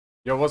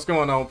Yo, what's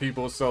going on,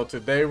 people? So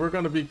today we're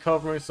going to be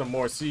covering some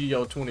more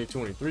CEO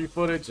 2023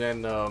 footage,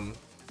 and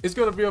it's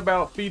going to be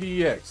about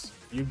PhiDX.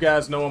 You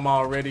guys know him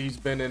already. He's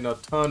been in a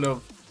ton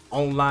of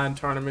online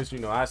tournaments, you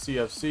know,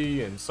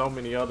 ICFC and so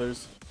many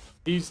others.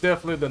 He's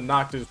definitely the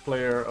Noctis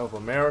player of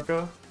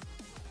America,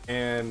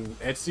 and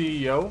at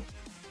CEO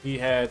he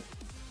had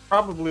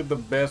probably the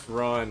best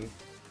run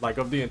like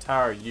of the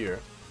entire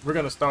year. We're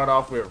going to start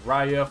off with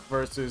Raef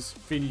versus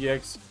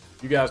PhiDX.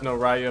 You guys know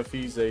Raef.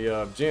 He's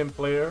a Jin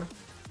player.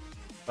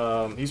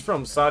 He's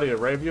from Saudi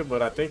Arabia,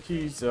 but I think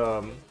he's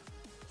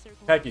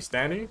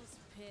Pakistani.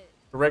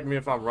 Correct me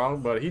if I'm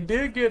wrong, but he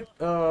did get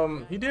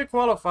he did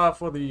qualify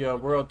for the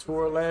World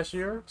Tour last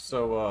year,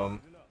 so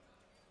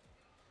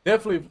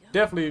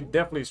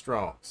definitely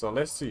strong. So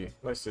let's see.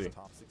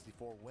 Top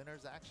 64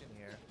 winners action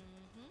here.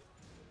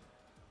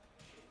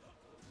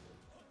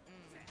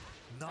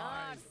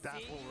 Nice.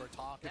 That's what we're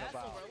talking about.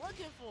 That's what we're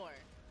looking for.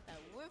 That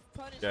whiff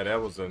punish. Yeah,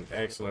 that was an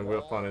excellent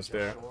whiff punish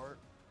there.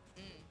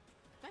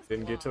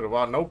 Didn't get to the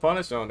wall. No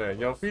punish on that.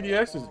 Yo,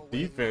 PhiDX's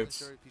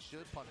defense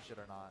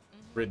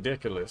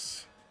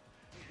ridiculous.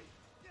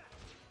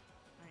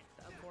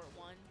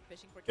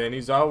 And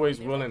he's always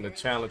willing to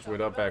challenge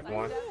with up back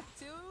one.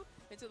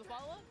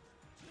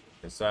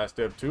 And side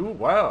step two.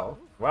 Wow.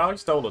 Wow, he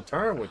stole a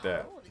turn with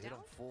that.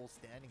 Full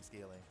standing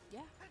scaling.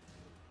 Yeah.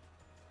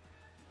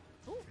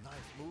 Nice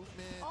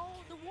movement. Oh,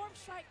 the warp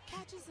strike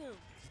catches him.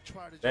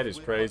 That is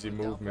crazy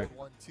movement.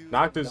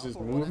 Noctis'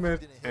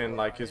 movement and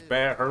like his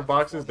bad hurt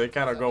boxes, they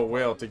kind of go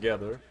well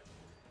together.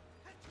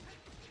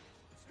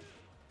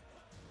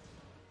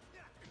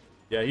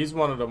 Yeah, he's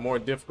one of the more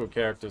difficult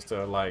characters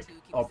to like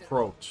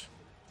approach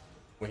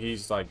when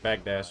he's like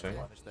backdashing.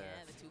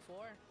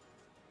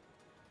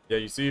 Yeah,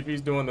 you see if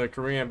he's doing the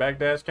Korean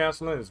backdash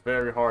canceling, it's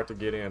very hard to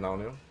get in on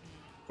him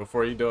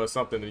before he does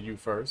something to you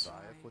first.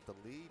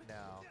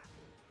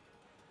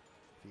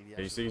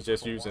 Yeah, you see he's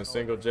just using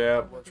single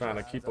jab, trying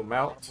to keep him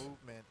out.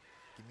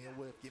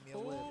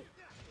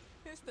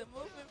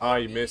 Oh,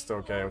 he missed.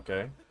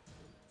 Okay.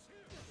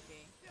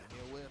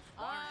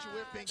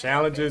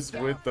 Challenges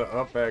with the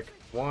up back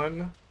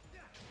one.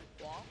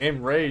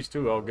 Enrage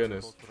too, oh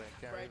goodness.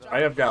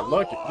 I have got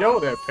lucky. Yo,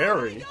 that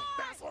parry.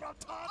 That's what I'm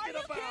talking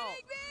about.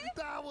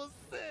 That was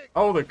sick.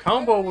 Oh, the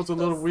combo was a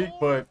little weak,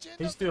 but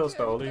he still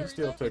stole it. He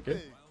still took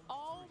it.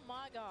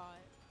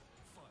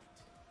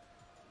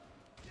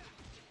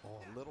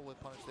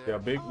 Yeah,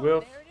 big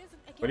whiff.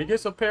 But he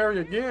gets a parry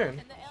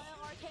again.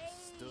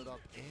 Stood up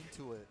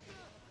into it.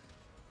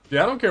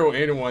 Yeah, I don't care what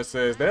anyone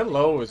says. That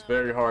low is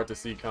very hard to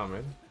see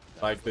coming.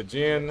 Like the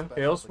Jin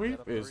Hell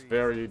Sweep is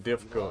very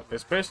difficult,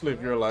 especially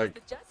if you're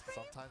like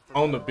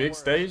on the big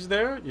stage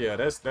there. Yeah,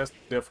 that's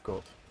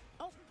difficult.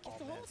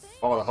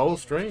 Oh, the whole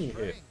string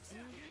hit.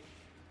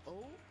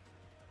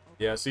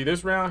 Yeah, see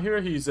this round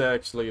here, he's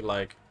actually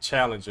like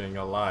challenging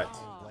a lot.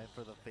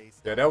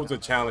 Yeah, that was a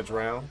challenge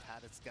round.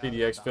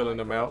 PhiDX filling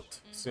him out,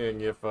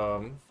 seeing if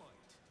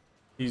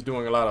he's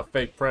doing a lot of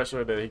fake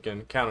pressure that he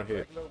can counter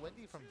hit.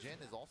 Wendy from Jin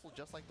is also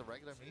just like the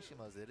regular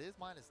Mishimas. It is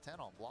 -10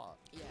 on block.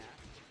 Yeah.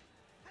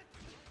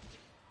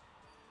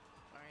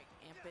 Alright,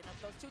 amping up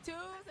those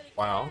 2-2s.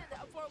 Wow.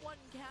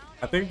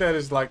 I think that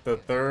is like the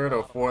third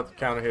or fourth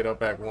counter hit up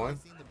back one.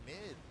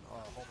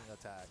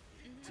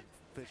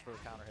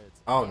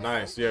 Oh,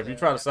 nice. Yeah, if you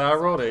try to side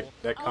roll,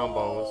 that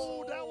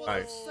combo is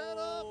nice.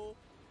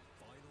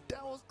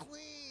 That was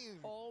clean.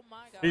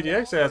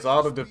 PhiDX has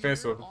all the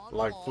defensive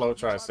like flow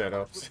try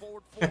setups.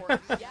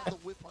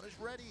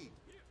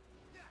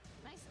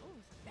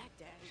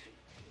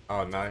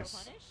 Oh,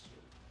 nice.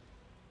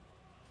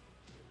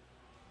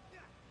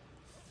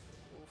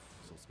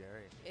 So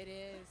scary. It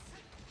is.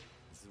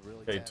 This is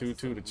really Okay,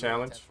 2-2 the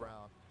challenge.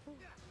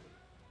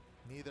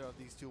 Neither of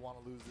these two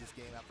want to lose this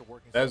game after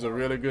working. That's a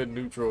really good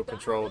neutral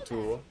control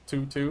tool.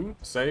 2-2,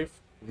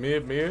 safe,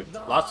 mid,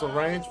 lots of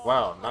range.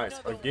 Wow, nice.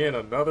 Again,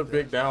 another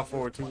big down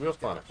forward 2 whiff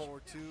punish.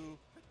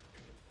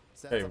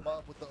 Hey,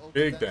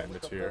 big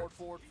damage here.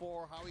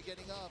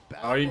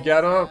 Oh, he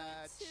got up.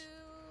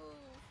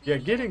 Yeah,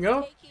 getting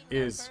up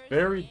is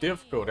very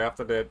difficult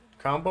after that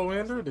combo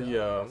ender.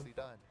 The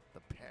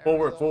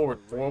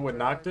forward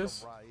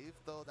Noctis.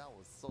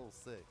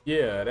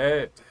 Yeah,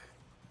 that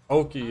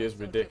Oki is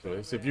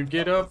ridiculous. If you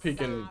get up, he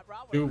can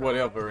do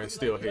whatever and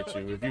still hit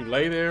you. If you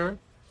lay there,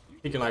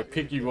 he can like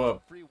pick you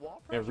up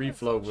and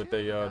reflow with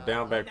a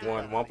down back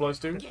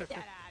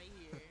 1/2.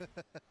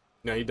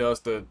 Now he does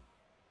the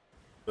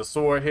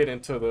sword hit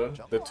into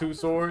the 2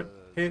 sword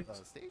hit,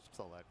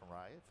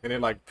 and it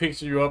like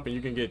picks you up and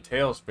you can get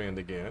tail spinned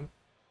again.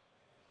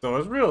 So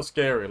it's real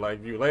scary. Like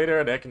if you lay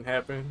there, that can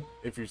happen.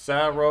 If you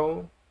side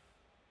roll,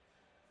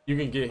 you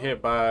can get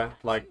hit by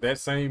like that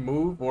same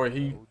move, or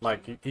he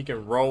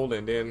can roll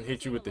and then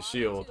hit you with the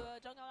shield.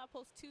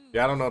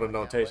 Yeah, I don't know the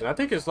notation. I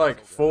think it's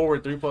like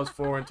forward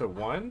 3+4 into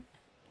 1.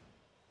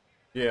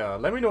 Yeah,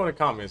 let me know in the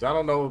comments. I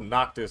don't know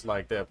Noctis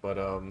like that, but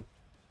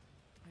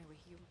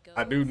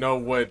I do know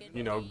what,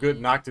 you know,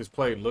 good Noctis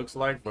play looks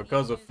like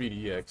because of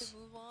PhiDX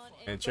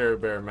and Cherry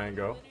Berry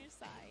Mango.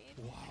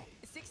 Wow.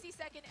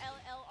 60-second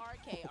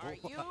LLRK. Okay, are you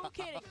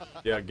kidding me?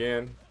 Yeah,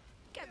 again, You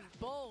gotta be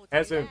bold.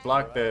 hasn't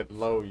blocked that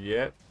low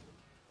yet.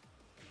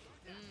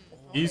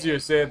 Easier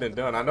said than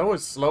done. I know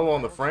it's slow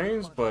on the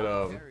frames,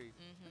 but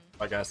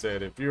like I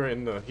said, if you're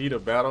in the heat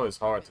of battle, it's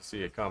hard to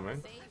see it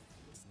coming.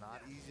 It's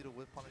not easy to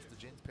whip punish the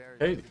Jin's parry.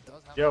 Hey, It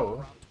does have yo,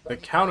 around the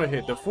 20 counter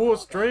hit, the full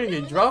string,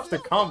 he drops the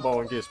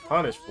combo and gets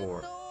punished for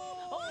it.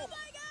 Oh my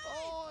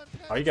god!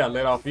 Oh, he got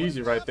let off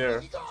easy right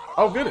there.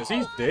 Oh goodness,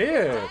 he's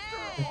dead.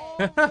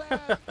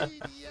 PhiDX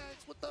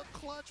with the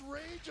clutch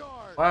rage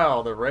art.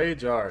 Wow, the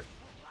rage art.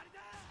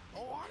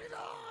 Oh,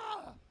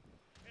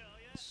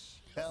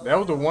 That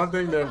was the one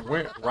thing that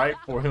went right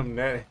for him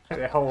that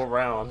whole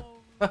round.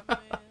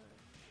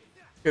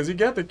 Because he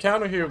got the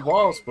counter hit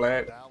wall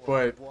splat,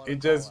 but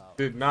it just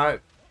did not,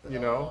 you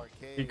know,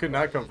 he could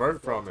not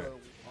convert from it.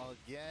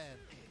 Again,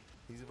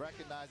 he's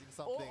recognizing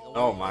something.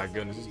 Oh my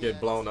goodness, he's getting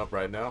blown up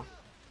right now.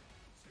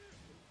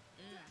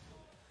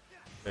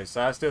 Okay,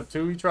 sidestep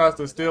 2, he tries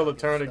to steal the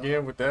turn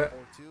again with that.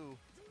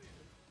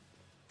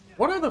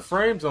 What are the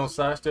frames on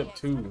sidestep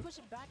 2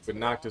 with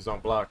Noctis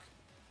on block?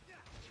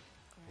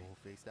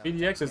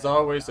 PhiDX is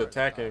always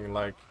attacking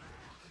like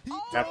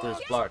after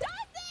his block.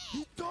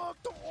 He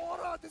ducked the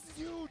aura. This is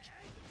huge.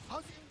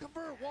 How's he gonna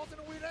convert? Walls in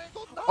a weird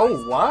angle. Nice.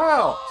 Oh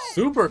wow,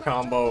 super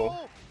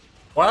combo.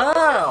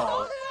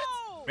 Wow,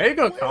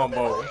 mega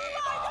combo.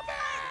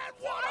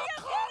 What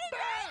a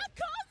comeback!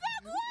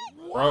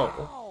 Bro.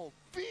 Wow,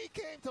 V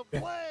came to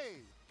play.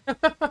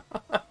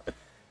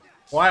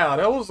 Wow,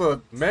 that was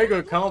a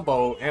mega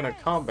combo and a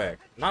comeback.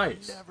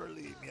 Nice. Never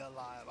leave me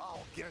alive.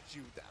 I'll get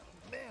you down.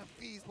 Man,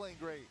 V's playing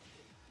great.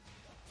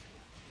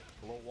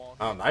 Low wall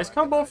Oh, hit, nice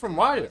combo from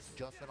Wyatt.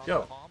 adjustment on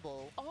Yo. the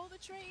combo. Oh, the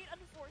trade,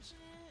 unfortunate.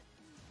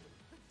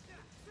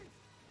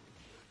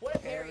 What a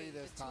Parry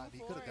this time.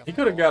 He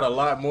could have got a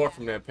lot more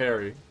from that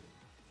parry.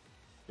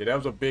 Yeah, that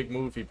was a big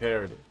move he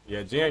parried it.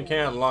 Yeah, Jin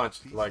can launch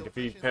like if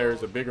he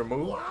parries a bigger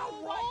move.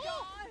 Oh my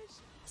gosh!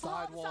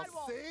 Sidewall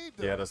saved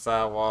him. Yeah, the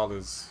sidewall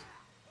is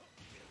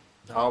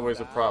always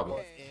a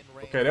problem.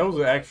 Okay, that was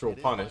an actual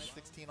punish.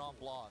 16 on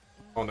block.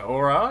 On the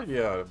aura,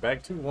 yeah,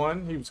 back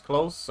 2-1. He was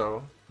close,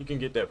 so he can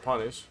get that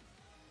punish.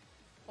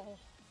 Oh,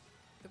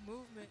 the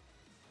movement.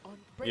 On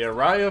Yeah,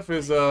 Raef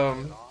is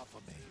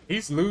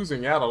he's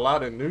losing out a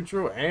lot in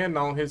neutral and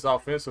on his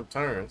offensive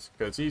turns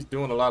because he's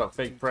doing a lot of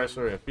fake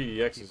pressure and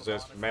PhiDX is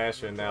just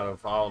mashing out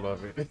of all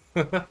of it.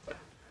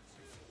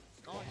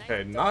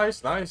 Okay,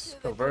 nice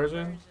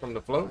conversion from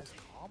the float.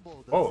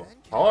 Oh,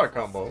 hard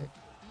combo.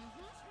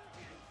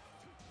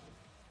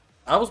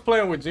 I was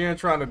playing with Jin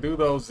trying to do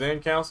those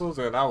Zen councils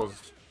and I was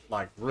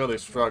like really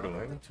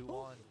struggling.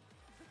 2-1.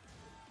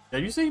 Yeah,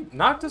 you see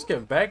Noctis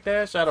can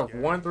backdash out of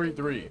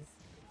 1-3-3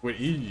 with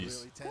ease.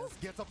 Really tense.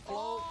 Gets a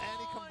float and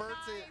he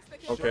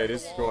converts it. Okay,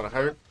 this is going to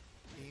hurt.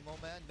 Emo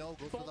man, no,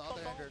 goes for the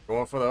other ender.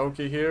 Going for the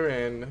Oki here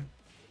and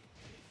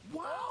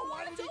Wow,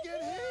 why did he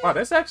get hit? wow,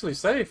 that's actually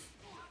safe.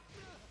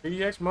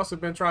 PhiDX must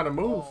have been trying to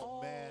move. Oh,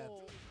 man.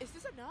 Is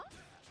this enough?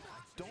 I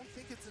don't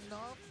think it's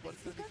enough, but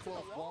it's gonna be got to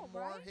close. the wall,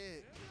 One more right?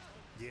 hit.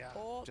 Yeah,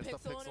 Oh, just a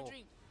pixel in a pixel.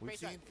 dream. We've Race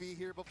seen right. Phi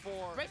here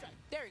before. Race right.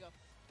 There you go.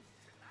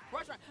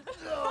 Rush right.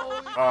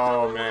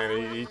 Oh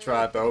man, he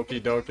tried the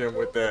okie doke him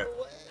with that,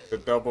 the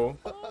double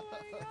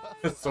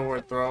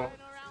sword throw. Going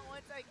around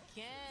once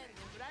again.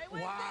 Right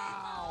with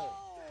Wow.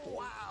 it. Oh.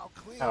 Wow,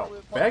 clean Out.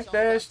 whip punch on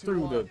Backdash that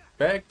through 2-1. the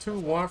back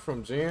 2-1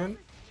 from Jin.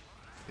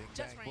 Big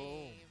Just bang, boom.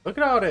 frame. Look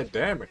at all that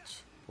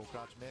damage. Full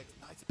crouch mix.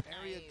 Nice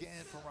parry Nice.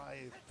 again from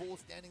Raef. Full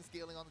standing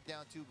scaling on the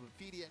down two, but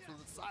PhiDX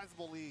with a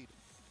sizable lead.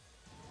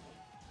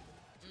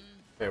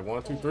 Okay,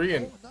 1, 2, 3,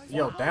 and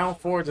yo, down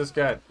 4 just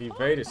got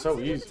evaded so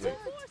easily.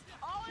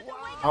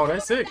 Oh,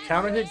 that's it.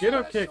 Counter hit, get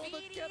up kick.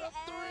 Get up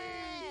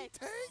three.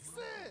 Takes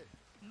it.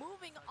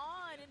 Moving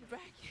on in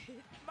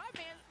bracket. My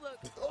man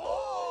looks.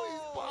 Oh,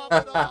 he's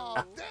popping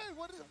off. Dang,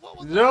 what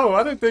was Yo,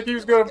 I didn't think he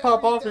was gonna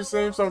pop off. He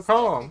seemed so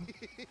calm.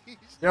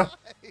 Yo. I was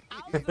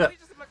literally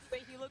just about to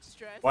say he looks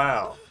stressed.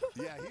 Wow.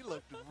 Yeah, he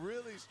looked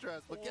really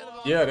stressed. But get him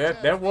off Yeah, the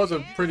that chest. was a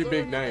pretty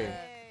big name.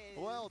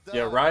 Well done.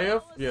 Yeah,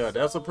 Raef. Yeah,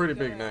 that's a pretty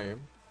big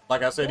name.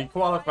 Like I said, he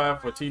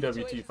qualified for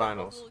TWT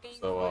finals.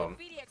 So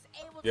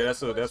yeah,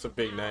 that's a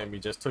big name. He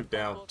just took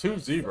down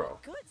 2-0.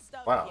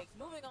 Wow.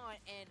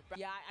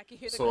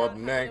 So up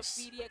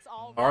next,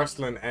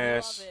 Arslan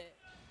Ash.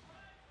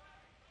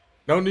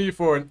 No need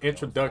for an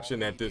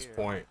introduction at this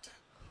point.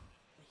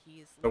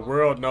 The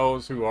world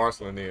knows who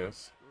Arslan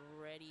is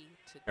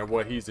and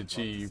what he's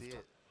achieved.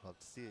 Love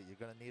to see it. You're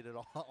gonna need it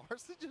all.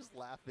 Arslan just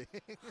laughing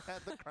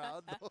at the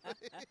crowd.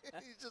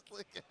 He's just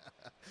like,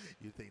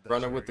 you think that's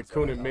Running with the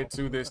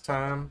Kunimitsu this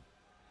time.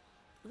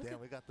 Damn,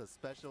 we got the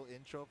special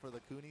intro for the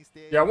Kuni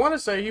stage. Yeah, I want to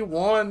say he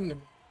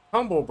won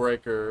Humble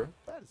Breaker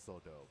That is so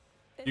dope.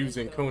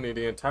 using Kuni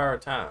the entire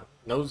time.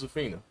 No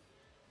Zafina.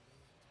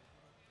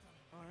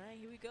 Alright,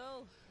 here we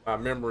go. My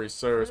memory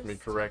serves me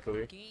First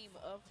correctly. Game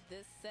of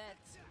this set.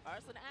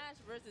 Arslan Ash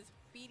versus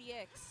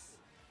PhiDX.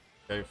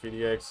 Okay,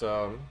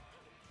 PhiDX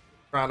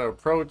trying to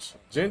approach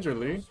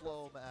gingerly.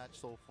 Slow match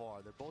so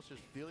far. They're both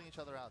just feeling each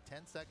other out.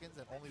 10 seconds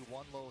and only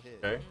one low hit.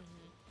 Okay.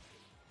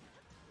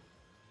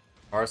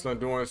 Arslan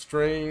doing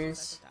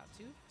strings.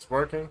 It's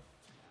working.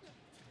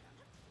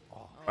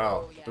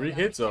 Wow, yeah, 3 yeah,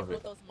 hits be of careful it.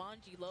 with those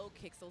manji low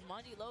kicks. Those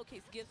manji low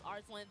kicks gives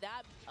Arslan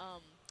that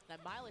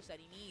that mileage that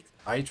he needs.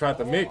 He tried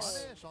to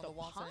mix. Punish on the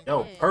wall side. Yo,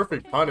 Okay,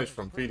 perfect okay. punish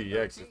from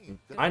PhiDX.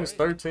 Minus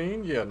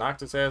 13. Yeah,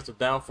 Noctis has the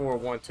down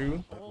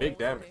 4-1-2. Big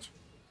damage.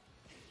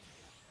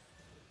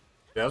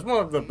 Yeah, it's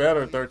one of the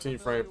better 13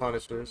 frame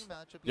punishers.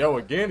 Yo,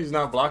 again, he's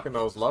not blocking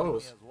those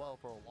lows.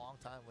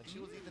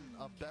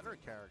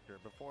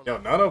 Yo,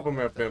 none of them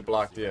have been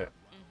blocked yet.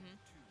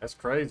 That's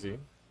crazy.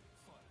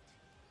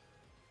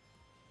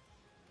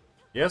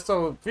 Yeah,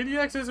 so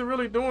PhiDX isn't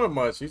really doing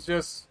much. He's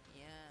just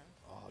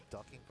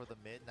Ducking for the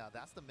mid. Now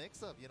that's the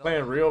mix-up. You know,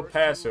 playing real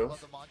passive.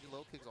 The Manji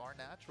low kicks are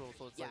natural,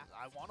 so it's like,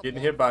 I want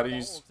getting hit by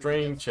these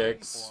string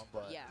checks.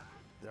 Yeah.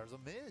 There's a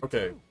mid.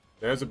 Okay,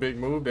 there's a big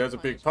move. There's a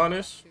big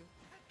punish.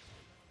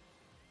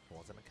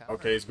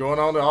 Okay, he's going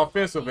on the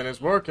offensive and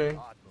it's working.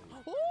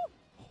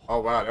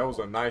 Oh wow, that was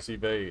a nice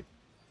evade.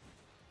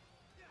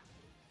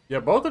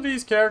 Yeah, both of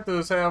these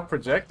characters have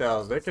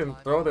projectiles. They can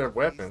throw their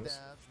weapons.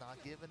 Not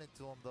giving it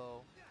to him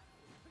though.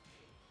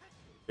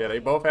 Yeah, they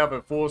both have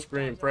a full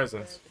screen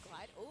presence.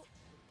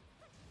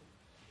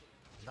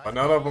 But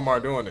none of them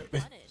are doing it.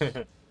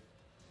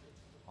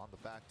 On the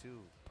back too.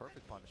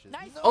 Perfect punishes.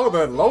 Nice. Oh,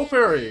 the low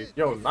parry.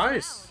 Yo,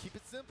 nice. Keep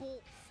it simple.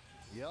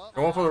 Yep.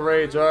 Going for the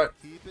rage art.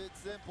 Keep it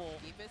simple.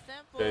 Keep it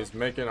simple. Yeah, he's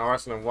making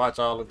Arslan watch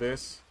all of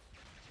this.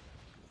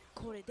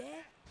 Oh,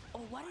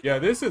 Yeah,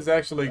 this is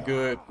actually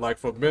good, like,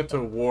 for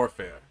mental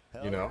warfare,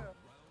 you know?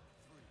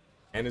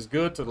 And it's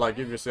good to, like,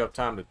 give yourself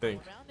time to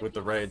think with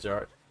the rage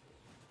art.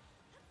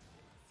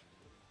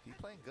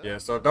 Yeah,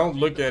 so don't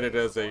look at it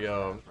as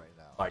a,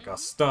 like a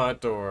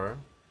stunt or,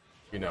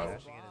 you know,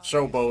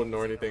 showboating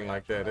or anything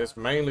like that. It's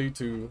mainly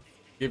to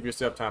give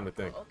yourself time to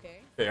think.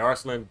 Okay,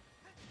 Arslan,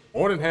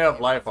 more than half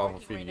life off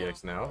of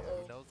PhiDX now.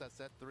 He knows that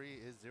set 3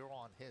 is 0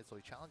 on hit, so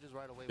he challenges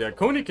right away. Yeah,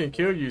 Kuni can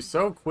kill you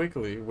so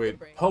quickly with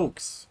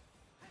pokes.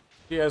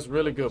 He has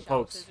really good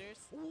pokes.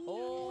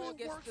 Oh,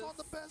 it works on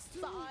the best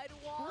too.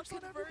 Sidewalk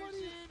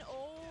conversion.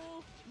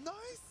 Oh,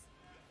 nice.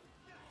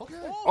 Okay.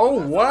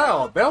 Oh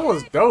wow, that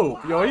was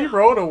dope. Yo, he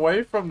rolled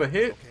away from the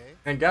hit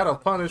and got a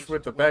punish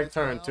with the back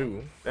turn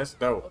too. That's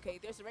dope. Okay,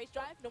 there's a rage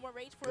drive. No more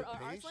rage for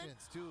Arslan.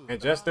 And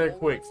just that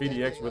quick,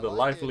 PhiDX with a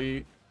life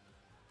lead.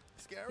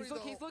 He's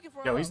looking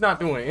for Yo, he's not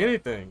doing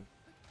anything.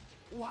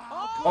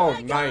 Wow. Oh,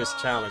 nice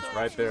challenge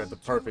right there at the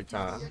perfect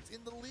time.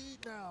 In the lead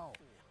now.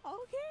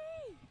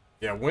 Okay.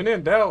 Yeah, when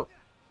in doubt,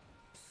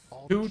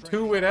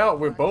 2-2 it out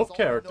with both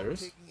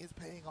characters.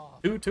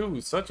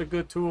 2-2, such a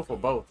good tool for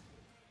both.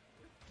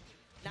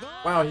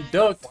 Wow, he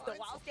ducked. The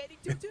wild skating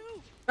 2-2.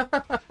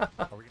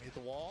 Are we gonna hit the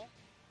wall?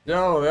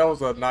 Yo, that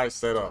was a nice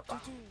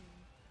setup.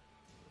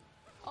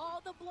 Oh,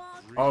 the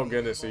block. Oh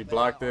goodness, he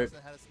blocked it.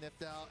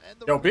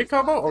 Yo, big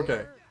combo?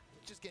 Okay.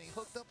 Just getting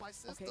hooked up by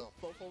system. Okay,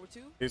 full forward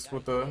 2. It's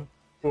with the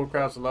full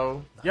crouch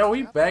low. Yo,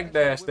 he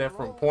backdashed that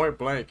from point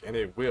blank and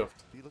it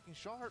whiffed. Be looking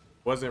sharp.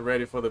 Wasn't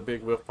ready for the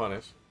big whiff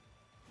punish.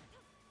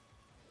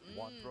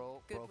 One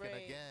throw broken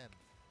again.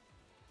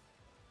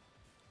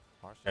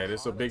 Hey,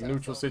 this is a big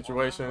neutral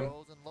situation.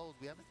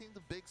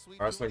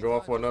 Arslan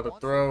going for another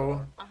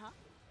throw.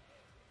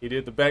 He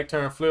did the back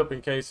turn flip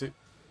in case it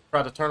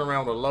tried to turn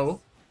around the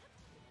low.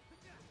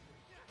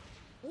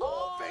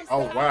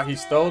 Oh wow, he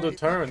stole the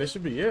turn. This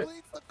should be it.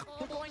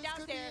 We're going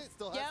downstairs.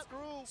 Yep.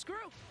 Screw.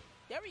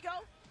 There we go.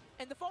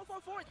 And the 4-4-4.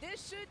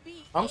 This should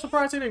be. I'm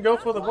surprised he didn't go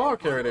for the ball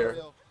carry there.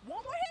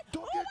 One more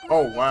hit.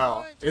 Oh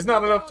wow, it's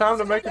not enough time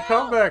to make a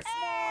comeback.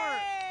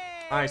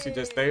 Nice, he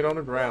just stayed on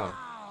the ground.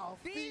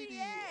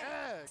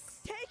 PhiDX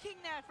taking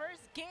that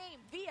first game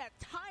via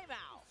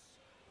timeout.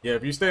 Yeah,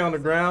 if you stay on the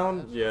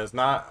ground, yeah, it's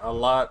not a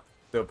lot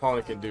the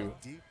opponent can do,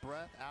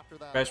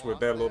 especially with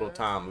that little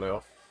time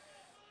left.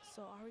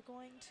 So are we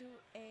going to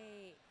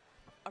a?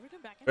 Are we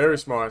going back? Very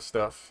smart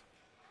stuff.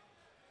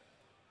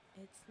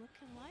 It's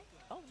looking like.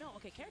 Oh no,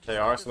 okay. Hey,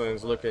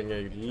 Arslan's looking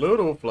a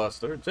little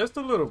flustered, just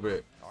a little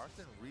bit.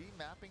 Arslan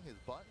remapping his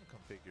button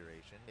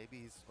configuration.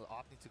 Maybe he's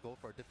opting to go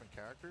for a different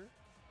character.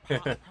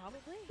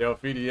 Probably. Yo,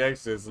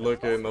 PhiDX is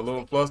looking a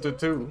little flustered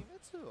too.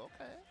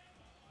 Okay.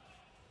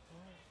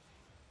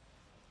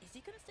 Is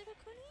he gonna stick with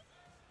Kuni?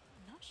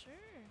 I'm not sure.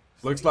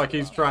 Looks like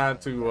he's trying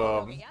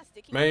to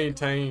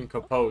maintain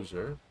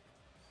composure.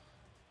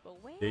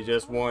 He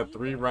just won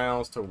 3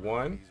 rounds to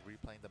 1. He's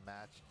replaying the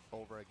match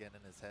over again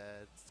in his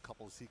head. A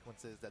couple of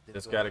sequences that didn't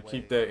Just go got to his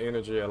keep way. that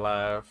energy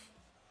alive.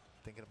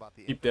 Thinking about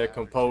the Keep that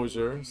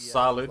composure Yes,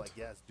 solid. like,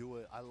 yes, do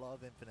it. I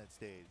love Infinite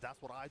Stage.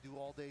 That's what I do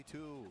all day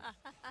too.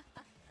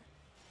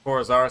 Of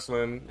course,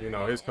 Arslan, you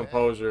know, his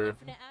composure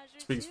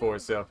speaks for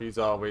itself. He's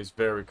always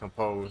very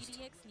composed.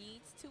 PhiDX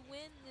needs to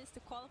win this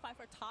to qualify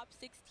for top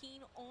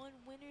 16 on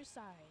winner's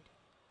side.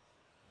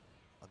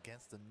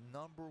 Against the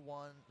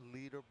 #1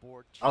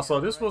 leaderboard. Also,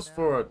 this champ was right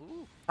for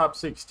now. top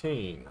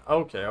 16.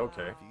 Okay,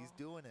 okay. He's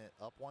doing it.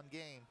 Up 1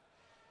 game.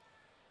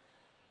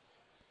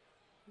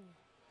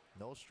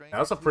 No stranger.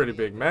 That's a pretty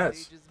big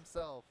match.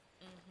 Himself.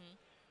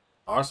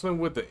 Arslan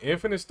with the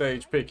infinite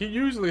stage pick. He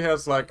usually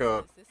has like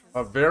a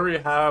very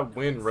high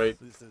win rate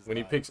when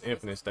he picks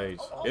infinite stage.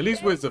 At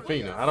least with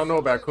Zafina. I don't know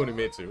about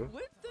Kunimitsu.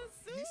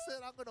 He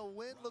said I'm gonna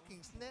win looking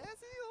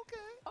snazzy.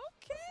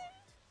 Okay.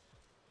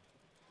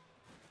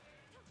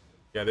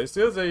 Yeah, this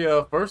is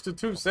a first to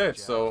 2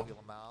 sets, so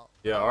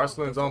yeah,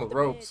 Arslan's on the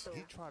ropes.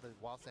 He tried to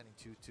while standing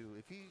 2-2.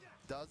 If he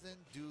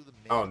doesn't do the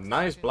oh,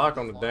 nice block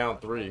on the down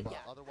 3.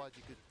 Otherwise,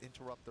 you could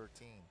interrupt their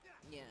team.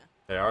 Yeah.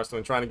 Hey,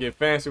 Arslan trying to get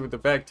fancy with the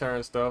back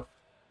turn stuff.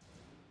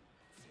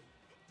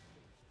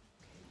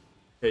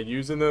 Okay,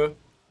 using the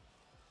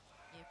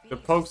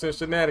pokes and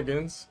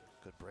shenanigans.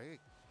 Good break.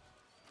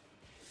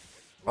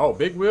 Oh,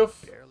 big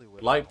whiff.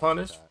 Light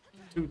punish.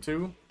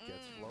 2-2. Gets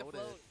floated.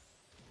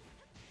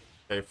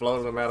 They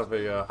floated him out of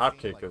a hop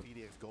kicker.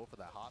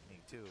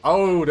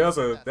 Oh, that's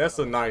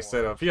a nice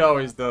setup. He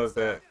always does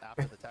that.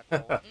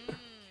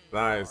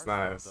 Nice,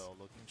 nice.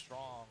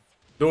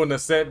 Doing the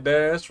set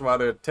dash while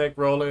they're tech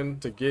rolling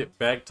to get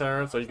back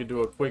turn so you can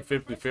do a quick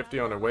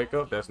 50-50 on their wake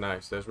up. That's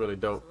nice. That's really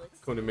dope.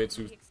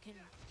 Kunimitsu.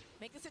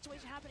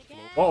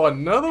 Oh,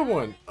 another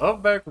one.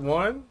 Up back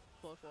 1.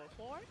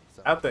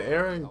 Out the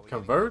air and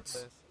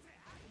converts.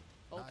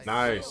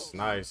 Nice,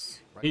 nice.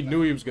 He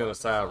knew he was going to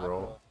side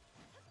roll.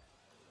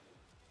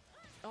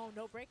 Oh,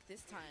 no break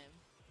this time.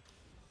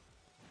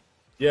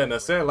 Yeah, and I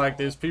said like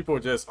this, people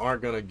just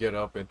aren't going to get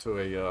up into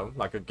a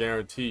like a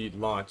guaranteed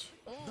launch.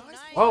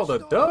 Oh, the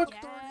duck.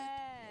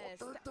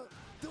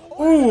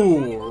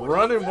 Ooh,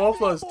 running 1+2.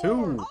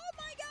 Oh my god.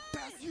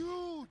 That's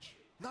huge.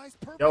 Nice.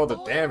 Yo, the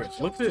damage.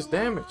 Look at this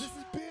damage. This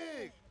is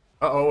big.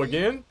 Uh-oh,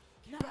 again?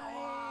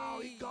 Wow,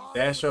 he got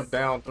Dash up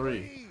down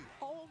 3.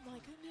 Oh my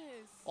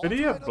goodness. Could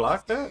he have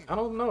blocked that? I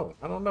don't know.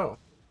 I don't know.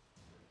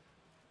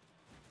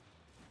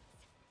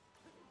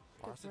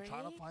 Arslan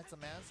trying to find some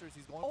answers.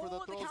 He's going for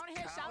the throws.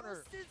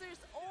 Counter. Scissors.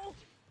 Oh.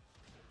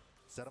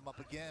 Set him up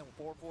again.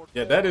 4-4.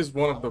 Yeah, that is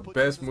one of the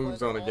best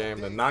moves on the game.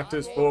 The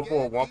Noctis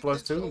 4-4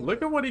 1+2.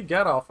 Look at what he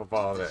got off of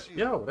all that.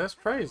 Yo, that's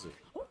crazy.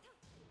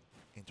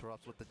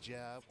 Interrupts with the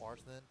jab.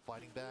 Arslan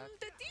fighting back.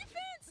 The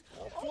defense.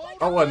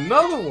 Oh,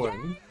 another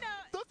one.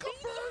 The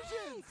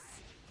conversions.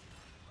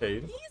 Hey,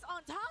 He's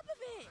on top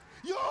of it.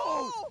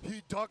 Yo,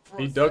 he ducked for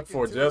he ducked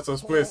for just a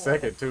split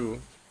second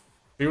too.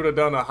 If he would have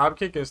done a hop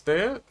kick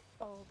instead,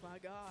 Oh my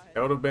god.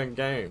 that would have been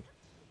game.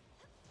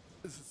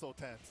 This is so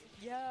tense.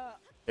 Yeah.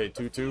 Okay,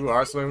 2-2.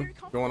 Arslan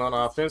going on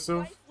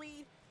offensive.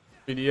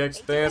 PhiDX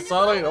staying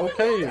solid.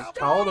 Okay,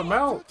 called him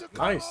out.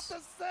 Nice.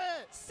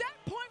 Set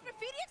point for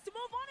PhiDX to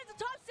move on into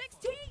top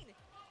 16.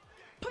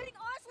 Putting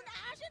Arslan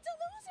Ash into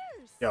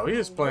losers. Yo, he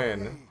is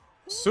playing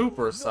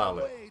super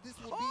solid.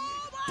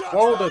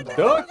 Oh Whoa, the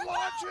duck.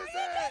 Launches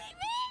it.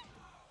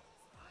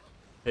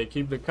 Okay,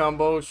 keep the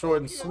combo short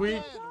and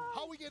sweet.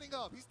 How we getting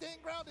up? He's staying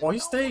grounded. Well, he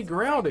stayed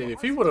grounded.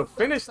 If he would have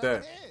finished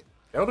that,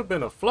 that would have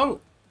been a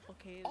float.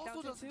 Okay,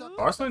 down to 2.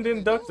 Arslan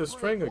didn't duck the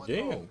string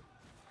again.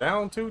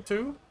 Down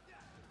 2-2.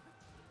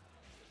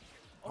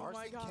 Oh my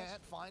Arslan gosh.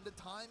 can't find the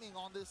timing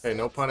on this. Hey,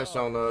 no punish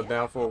on the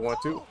down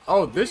 4-1-2.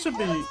 Oh, this should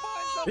be it.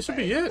 Will this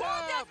be it? Will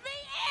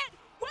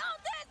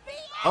this be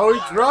it? Oh, he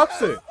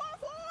drops it.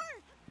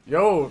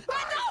 Yo.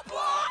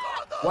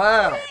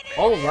 Wow.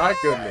 Oh my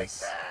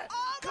goodness.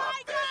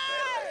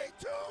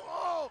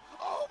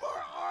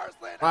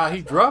 Wow,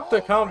 he dropped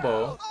the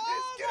combo.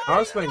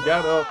 Arslan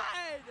got up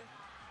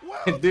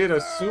and did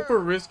a super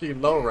risky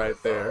low right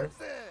there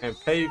and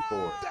paid for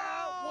it.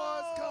 That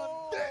was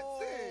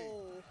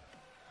convincing.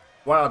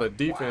 Wow, the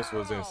defense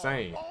was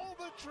insane. All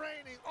the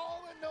training,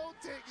 all the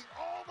note-taking,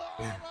 all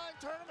the online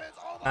tournaments,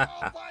 all the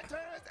offline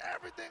tournaments,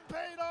 everything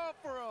paid off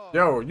for him.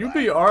 Yo, you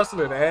beat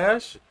Arslan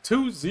Ash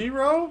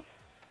 2-0?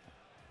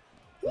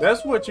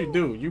 That's what you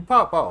do. You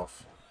pop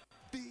off.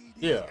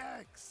 Yeah.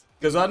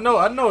 Because I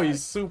know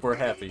he's super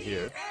happy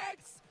here.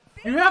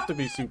 You have to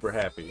be super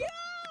happy.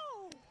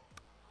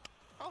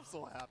 I'm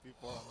so happy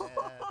for him,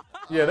 man.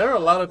 Yeah, there are a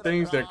lot of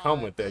things that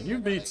come with that. You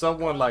beat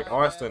someone like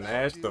Arslan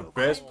Ash, the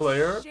best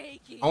player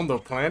on the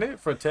planet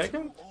for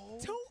Tekken?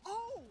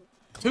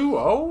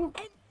 2-0?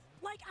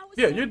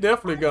 Yeah, you're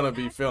definitely going to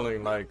be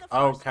feeling like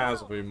all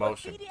kinds of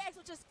emotion. PhiDX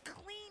will just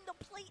clean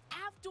the plate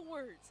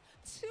afterwards.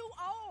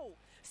 2-0.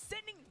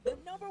 Sending the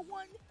 #1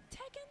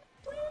 Tekken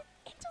player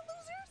into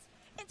losers?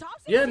 In top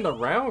 16? Yeah, and the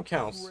round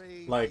counts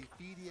like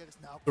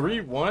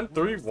 3-1,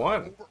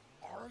 3-1.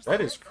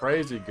 That is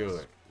crazy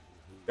good.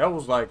 That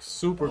was like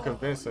super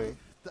convincing.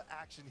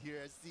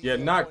 Yeah,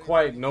 not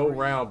quite no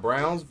round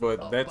Browns,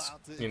 but that's,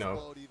 you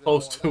know,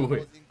 close to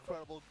it.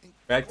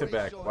 Back to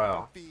back,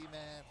 wow.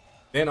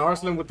 Then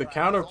Arslan with the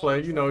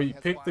counterplay, you know, he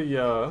picked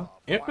the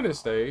infinite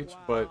stage,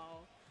 but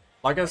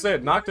like I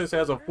said, Noctis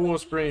has a full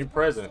screen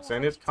presence,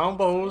 and his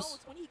combos,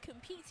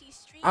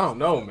 I don't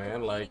know,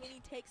 man, like,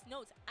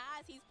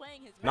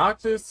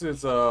 Noctis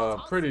is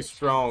pretty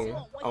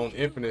strong on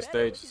infinite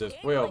stages as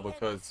well,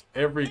 because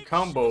every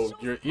combo,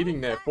 you're eating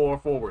that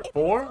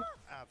 4-4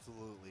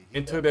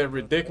 into that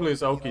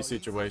ridiculous Oki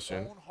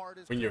situation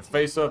when you're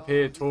face up,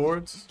 head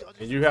towards,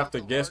 and you have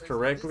to guess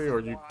correctly or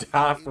you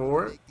die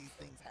for it.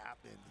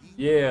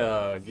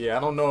 Yeah, I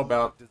don't know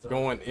about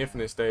going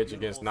infinite stage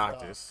against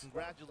Noctis.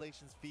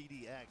 Congratulations,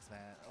 PhiDX, man.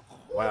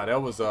 Wow,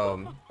 that was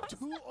 2-0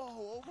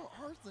 over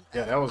Arslan.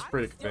 yeah, that was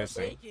pretty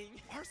convincing.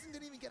 Arslan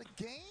didn't even get a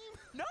game?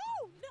 No,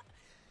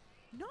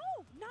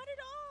 not at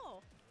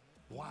all.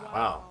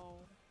 Wow.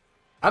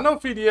 I know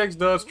PhiDX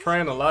does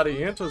train a lot.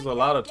 He enters a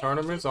lot of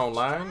tournaments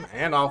online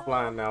and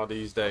offline now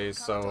these days.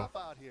 So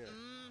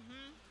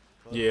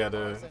yeah,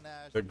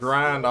 the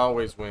grind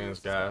always wins,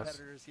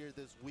 guys.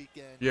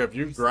 Yeah, if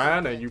you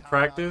grind and you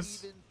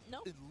practice,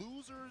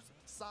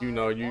 you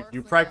know,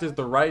 you practice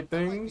the right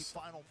things,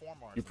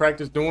 you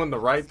practice doing the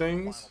right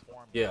things,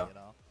 yeah,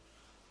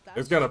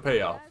 it's gonna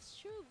pay off.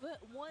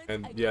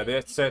 And yeah,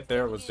 that set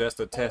there was just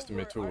a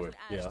testament to it.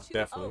 Yeah,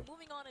 definitely.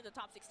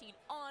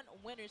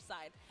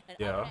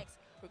 Yeah,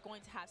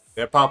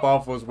 that pop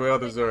off was well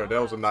deserved.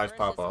 That was a nice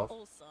pop off.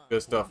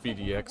 Good stuff,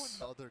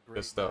 PhiDX.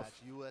 Good stuff.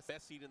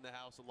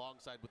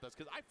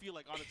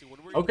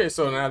 Okay,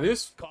 so now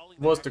this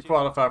was to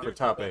qualify for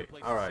top 8.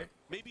 All right.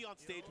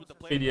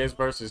 PhiDX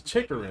versus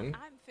Chikurin,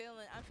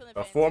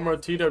 a former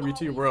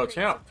TWT world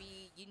champ,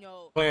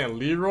 playing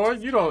Leroy.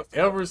 You don't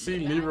ever see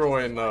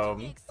Leroy in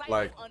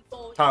like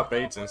top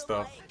 8s and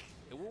stuff,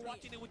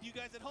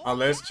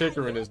 unless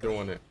Chikurin is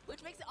doing it.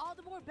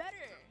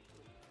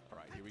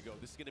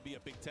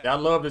 Yeah, I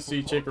love to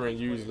see Chikurin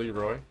use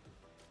Leroy.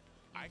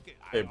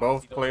 They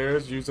both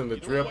players using the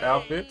drip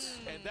outfits.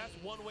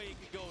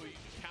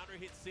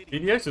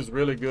 PhiDX is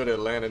really good at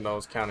landing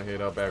those counter hit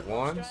up back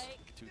ones.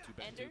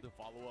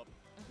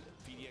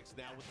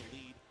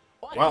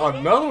 Wow,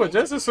 another one.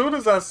 Just as soon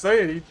as I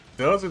say it, he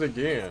does it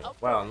again.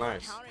 Wow,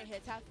 nice.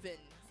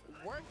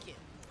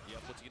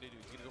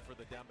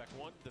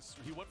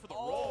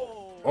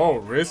 Oh,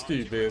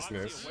 risky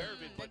business.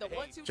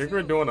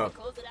 Chikurin doing a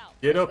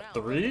get up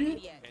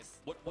 3?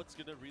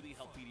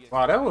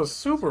 Wow, that was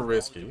super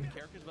risky.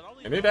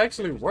 And it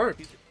actually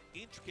worked.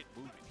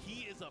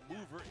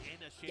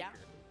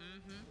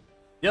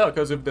 Yeah,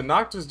 because if the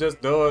Noctis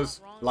just does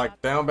like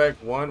down back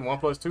 1,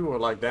 1+2, or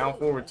like down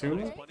forward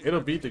 2, it'll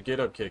beat the get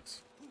up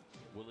kicks.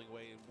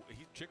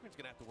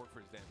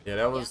 Yeah,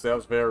 that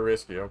was very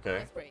risky.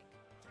 Okay.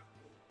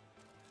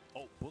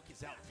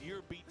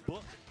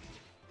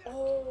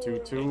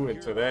 2-2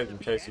 into that in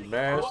case he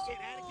mashed.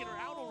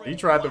 He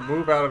tried to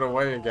move out of the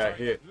way and got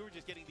hit. We were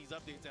just getting these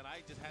updates, and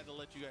I just had to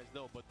let you guys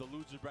know. But the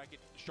loser bracket,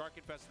 shark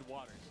infested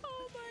waters.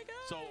 Oh my god!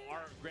 So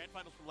our grand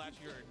finals from last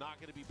year are not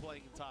going to be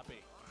playing in top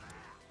 8.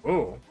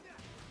 Ooh.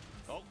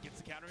 Oh,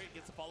 gets the counter hit,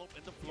 gets the follow up,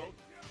 and the float.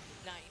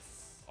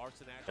 Nice.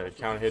 Arslan Okay,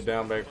 counter hit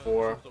down back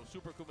 4.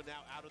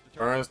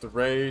 Burns the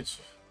rage.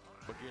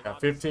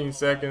 Got 15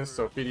 seconds,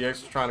 so PhiDX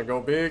is trying to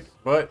go big,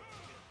 but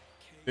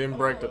didn't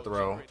break the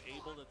throw.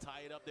 Able to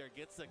tie it up there,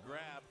 gets the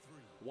grab.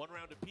 1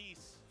 round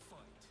apiece.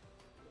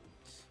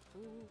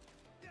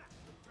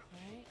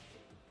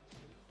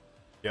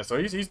 Yeah, so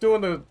he's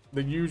doing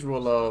the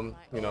usual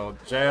you know,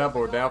 jab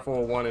or down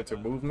forward 1 into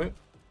movement.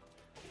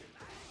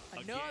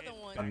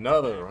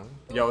 Another one.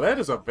 Yo, that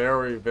is a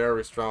very,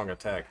 very strong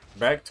attack.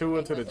 Back 2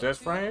 into the jet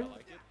frame.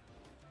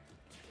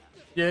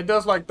 Yeah, it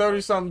does like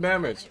 30-something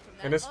damage,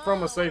 and it's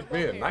from a safe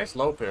mid. Nice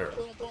low pair.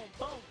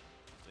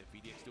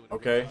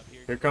 Okay,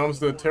 here comes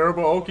the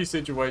terrible Oki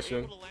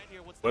situation.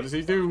 What does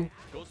he do?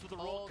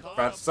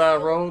 Got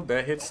side roll.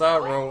 That hit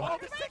side roll.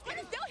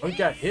 Oh, he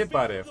got hit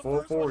by that.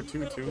 4 forward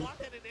 2-2.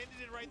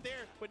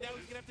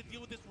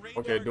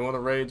 Okay, doing the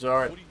rage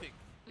art.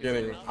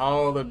 Getting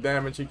all the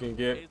damage he can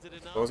get.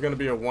 So it's going to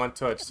be a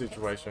one-touch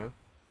situation.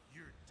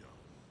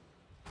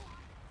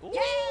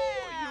 Yeah!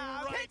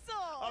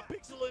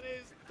 Pixel it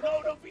is. No,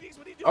 PhiDX,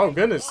 what are you doing? Oh,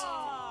 goodness.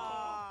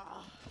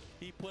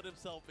 He put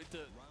himself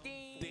into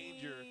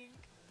danger.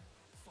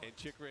 And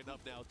Chikurin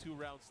up now, 2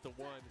 rounds to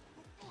 1.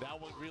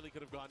 That one really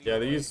could have gone. Yeah,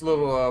 these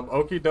little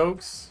okie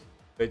dokes,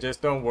 they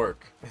just don't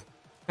work.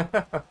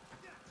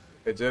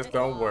 They just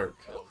don't work.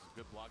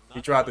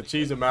 He tried to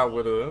cheese him out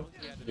with a,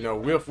 you know,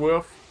 whiff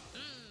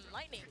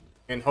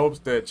in hopes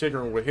that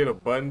Chikurin would hit a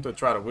button to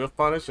try to whiff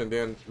punish, and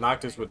then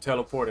Noctis would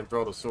teleport and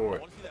throw the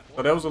sword.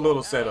 So that was a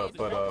little setup,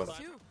 but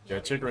yeah,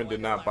 Chikurin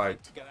did not bite.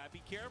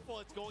 Be careful,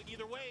 it's going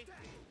either way.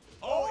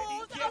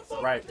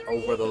 Right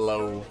over the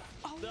low.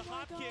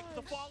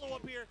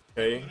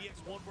 Okay.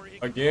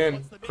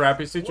 Again,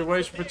 crappy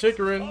situation for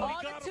Chikurin.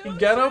 He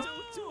got up.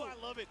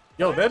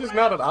 Yo, that is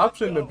not an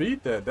option to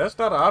beat that. That's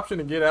not an option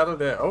to get out of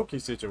that Oki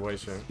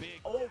situation.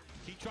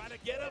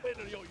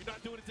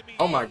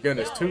 Oh my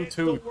goodness,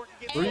 2-2,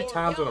 3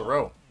 times in a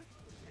row.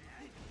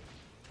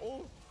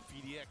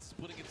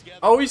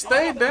 Oh, he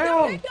stayed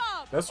down.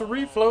 That's a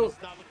refloat.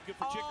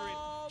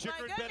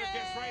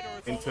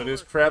 Into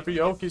this crappy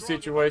Oki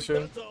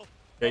situation.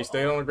 They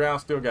stayed on the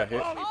ground, still got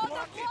hit.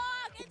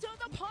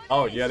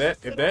 Oh yeah,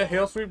 if that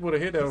hell sweep would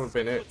have hit, that would have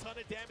been it.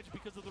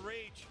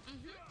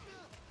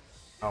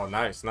 Oh,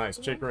 nice.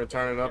 Chikurin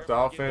turning up the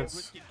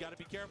offense.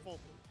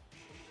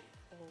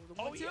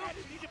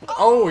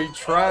 Oh, he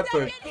tried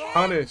to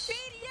punish.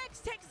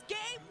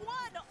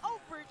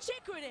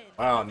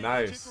 Wow,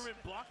 nice.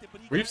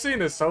 We've seen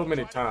this so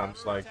many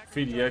times. Like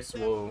PhiDX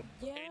will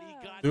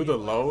do the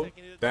low,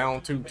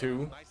 down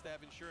 2-2,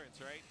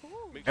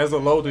 as a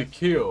low to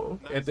kill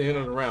at the end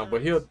of the round.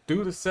 But he'll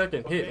do the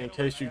second hit in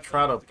case you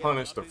try to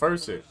punish the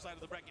first hit.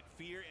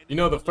 You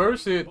know, the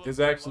first hit is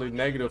actually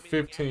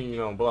 -15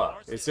 on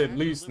block. It's at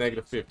least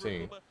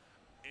 -15.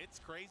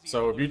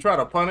 So if you try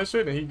to punish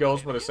it and he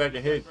goes for the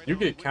second hit, you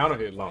get counter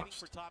hit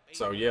launched.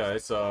 So yeah,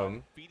 it's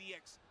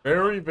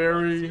very,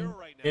 very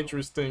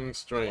interesting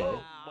stream.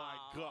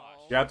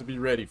 You have to be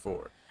ready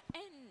for it.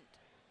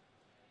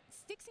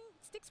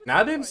 Now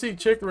I didn't see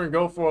Chikurin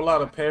go for a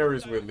lot of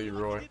parries with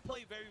Leroy.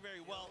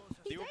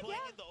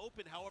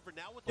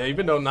 Yeah,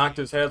 even though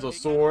Noctis has a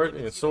sword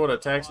and sword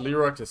attacks,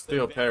 Leroy can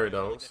still parry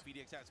those.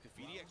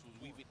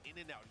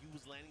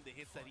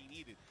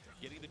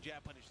 Getting the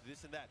jab punish,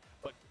 this and that,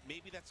 but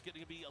maybe that's going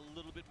to be a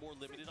little bit more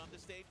limited on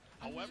this stage.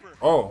 However,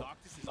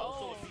 Noctis is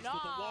also a piece with the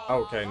wall.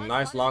 Okay,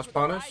 nice launch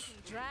punish.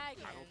 I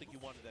don't think you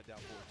wanted that down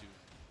forward too.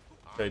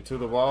 Okay, to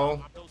the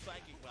wall.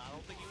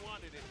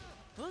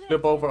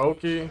 Flip over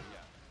Oki.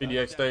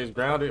 PhiDX stays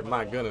grounded.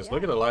 My goodness,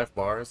 look at the life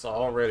bar. It's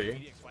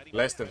already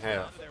less than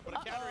half.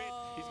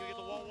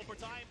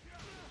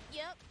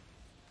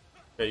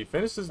 Okay, he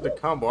finishes the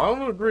combo. I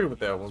don't agree with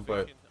that one,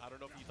 but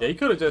yeah, he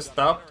could have just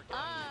stopped.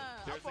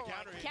 There's the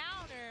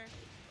counter.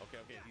 Okay,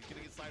 he's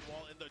gonna get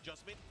sidewall in the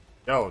adjustment.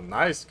 Yo,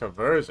 nice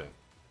conversion.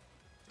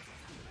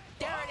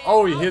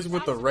 Oh, he hits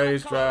with the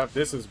rage drive.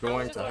 This is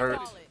going to hurt.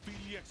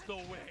 PhiDX, no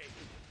way.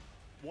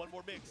 One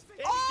more mix.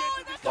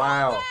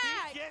 Wow.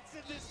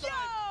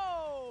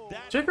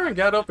 Chikurin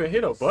got up and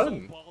hit a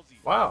button.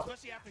 Wow.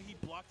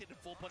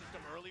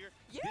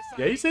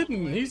 Yeah, he's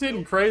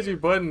hitting crazy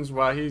buttons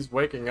while he's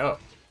waking up.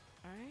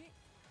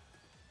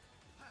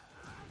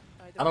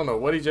 I don't know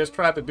what he just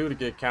tried to do to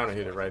get counter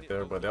hit it right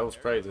there, but that was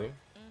crazy.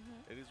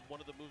 It is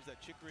one of the moves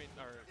that Chikurin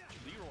or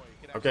Leroy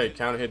can okay,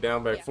 counter hit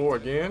down back 4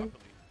 again.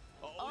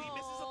 Oh, he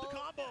misses up the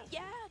combo.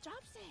 Yeah,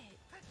 drops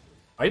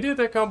it. He did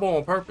that combo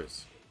on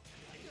purpose.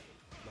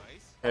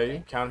 Nice.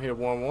 Okay, counter hit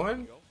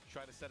 1-1.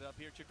 Try to set it up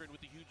here. Chikurin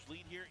with the huge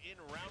lead here in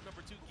round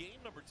number 2,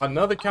 game number 2.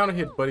 Another counter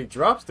hit, but he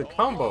drops the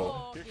combo.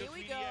 Oh, here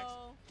we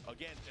go.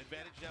 Again,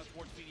 advantage now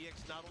towards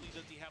PhiDX. Not only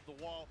does he have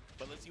the wall,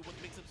 but let's see what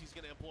mix-ups he's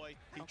going to employ.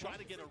 He's trying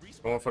to get a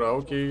respawn. Going for the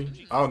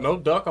Oki. Oh, no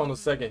duck on the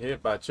second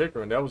hit by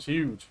Chikurin. That was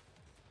huge.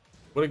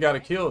 Would have got a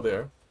kill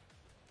there.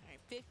 All right,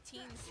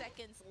 15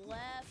 seconds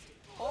left.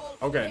 Oh,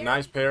 okay,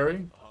 nice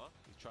parry.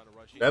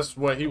 That's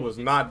what he was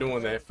not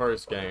doing that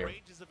first game.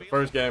 The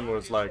first game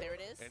was like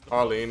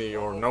hardly any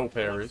or no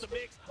parries.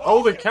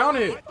 Oh, the counter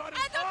hit. And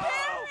the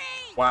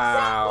parry!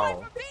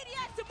 Wow.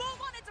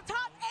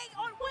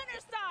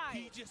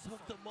 He just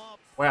hooked them up.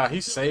 Wow,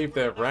 he saved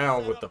that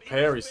round with the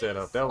parry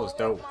setup. That was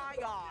dope. Oh my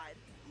god.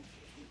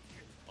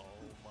 Oh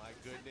my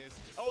goodness.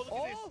 Oh, look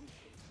at this.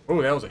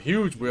 Oh, that was a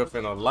huge whiff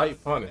and a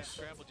light punish.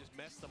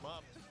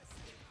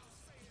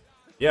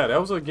 Yeah, that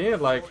was again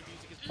like,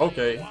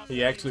 okay,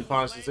 he actually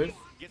punishes it.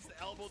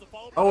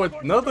 Oh,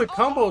 another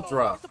combo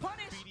drop.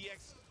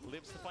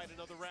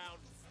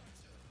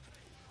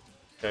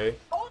 Okay.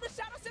 Oh, the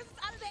shadow scissors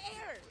out of the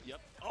air.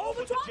 Yep. Oh,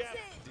 the drops it.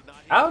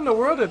 How in the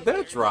world did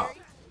that drop?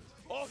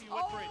 Oh, he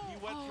went for it. He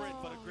went for it,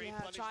 but a great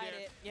punish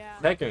there. Yeah.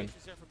 Tekken.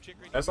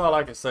 That's all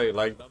I can say.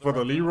 Like, for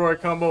the Leroy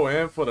combo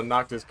and for the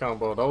Noctis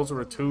combo, those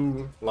were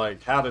two,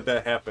 like, how did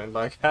that happen?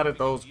 Like, how did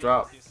those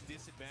drop?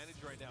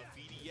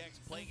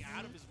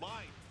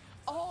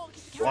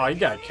 Wow, he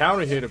got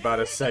counter hit by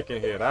the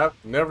second hit. I've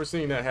never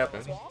seen that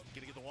happen.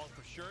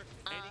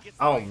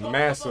 Oh,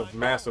 massive,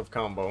 massive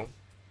combo.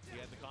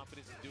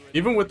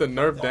 Even with the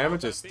nerf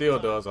damage, it still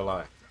does a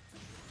lot.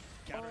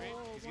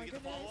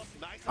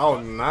 Oh,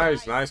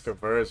 nice, nice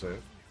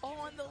conversion.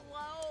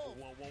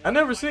 I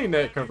never seen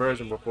that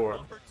conversion before.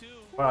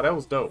 Wow, that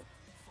was dope.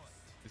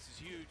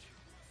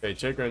 Okay,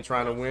 Chikurin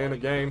trying to win a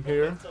game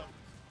here.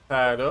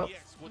 Tied up.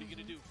 What are you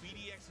gonna do?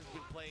 PhiDX has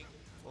been playing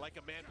like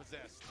a man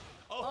possessed.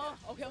 Oh,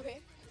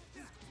 okay.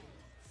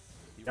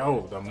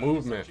 Yo, the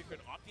movement.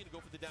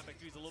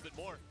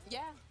 Yeah,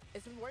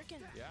 it's been working.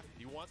 Yeah,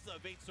 he wants to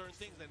evade certain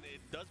things, and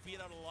it does beat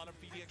out a lot of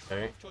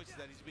PhiDX choices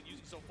that he's been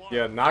using so far.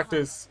 Yeah,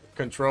 Noctis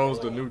controls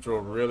the neutral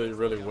really,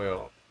 really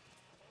well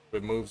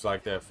with moves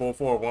like that.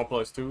 4-4,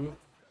 1+2,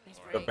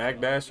 the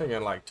backdashing,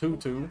 and like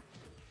 2-2.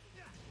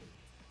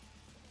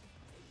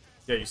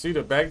 Yeah, you see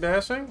the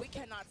backdashing? We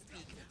cannot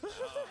speak.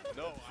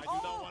 No, I do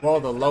not want well,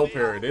 the low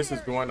parry. This is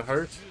going to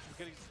hurt.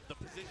 The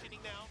positioning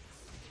now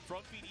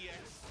from PhiDX.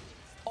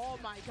 Oh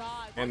my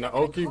god. And the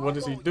Oki, what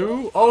does he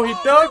do? Oh, he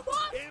ducked!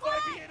 It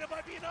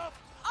might be enough.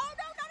 Oh,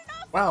 no, not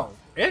enough. Wow,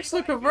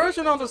 excellent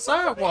conversion on the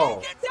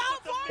sidewall.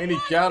 And he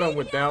got him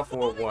with down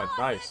forward 1.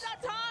 Nice.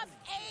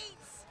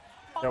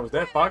 That was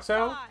that Fox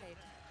out?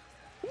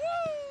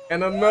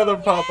 And another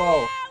pop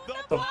off.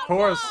 Of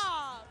course.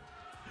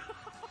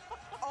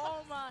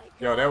 Oh my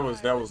god. Yo,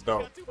 that was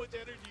dope.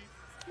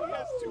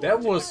 That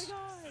was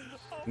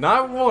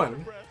not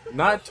 1,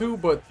 not 2,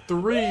 but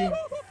 3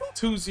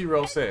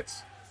 2-0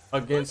 sets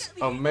against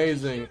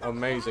amazing,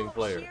 amazing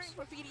players.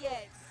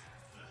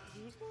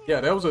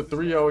 Yeah, that was a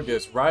 3-0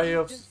 against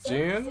Raef's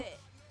Jin,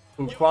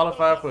 who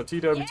qualified for the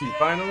TWT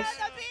finals.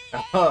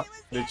 Finals.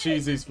 The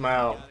cheesy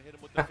smile. Gotta hit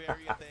him with the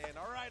fairy at the end.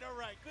 All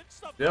right, good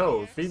stuff.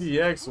 Yo, PhiDX.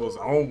 PhiDX was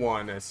on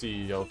one at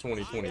CEO I gotta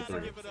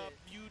 2023. give it up.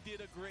 You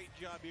did a great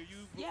job here.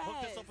 You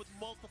hooked us up with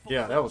multiple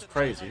Yeah, that was songs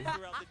crazy.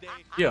 throughout the day.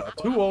 Yeah, a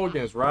 2-0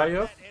 against Raef,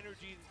 That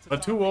energy a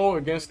to 2-0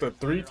 against the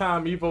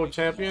 3-time Evo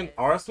champion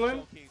Arslan,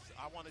 showcase.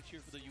 I wanna cheer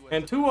for the US.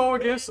 and 2-0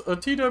 against a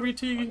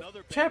TWT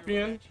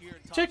champion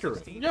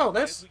Chikurin. Yo,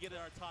 As we get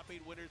our top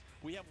 8 winners,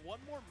 we have one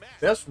more match.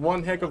 that's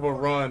one heck of a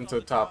run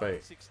to top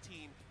 8.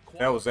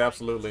 That was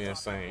absolutely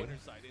insane.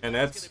 And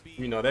that's,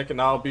 you know, that can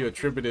all be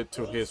attributed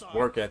to his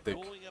work ethic.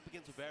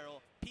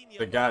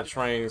 The guy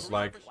trains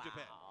like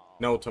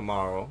no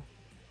tomorrow.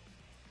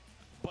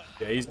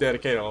 Yeah, he's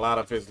dedicated a lot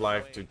of his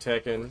life to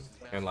Tekken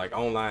and like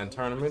online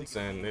tournaments,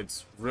 and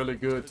it's really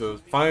good to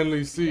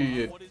finally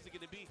see it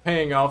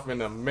paying off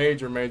in a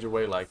major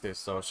way like this.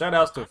 So shout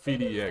outs to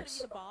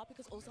PhiDX.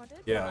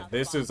 Yeah,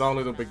 this is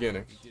only the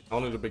beginning.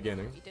 Only the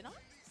beginning. He did not?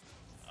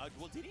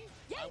 Well, did he?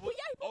 Yeah, he pulled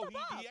that Oh,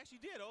 Bob. he actually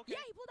did. Okay. Yeah,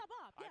 he pulled that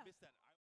Bob. I Yeah. missed that.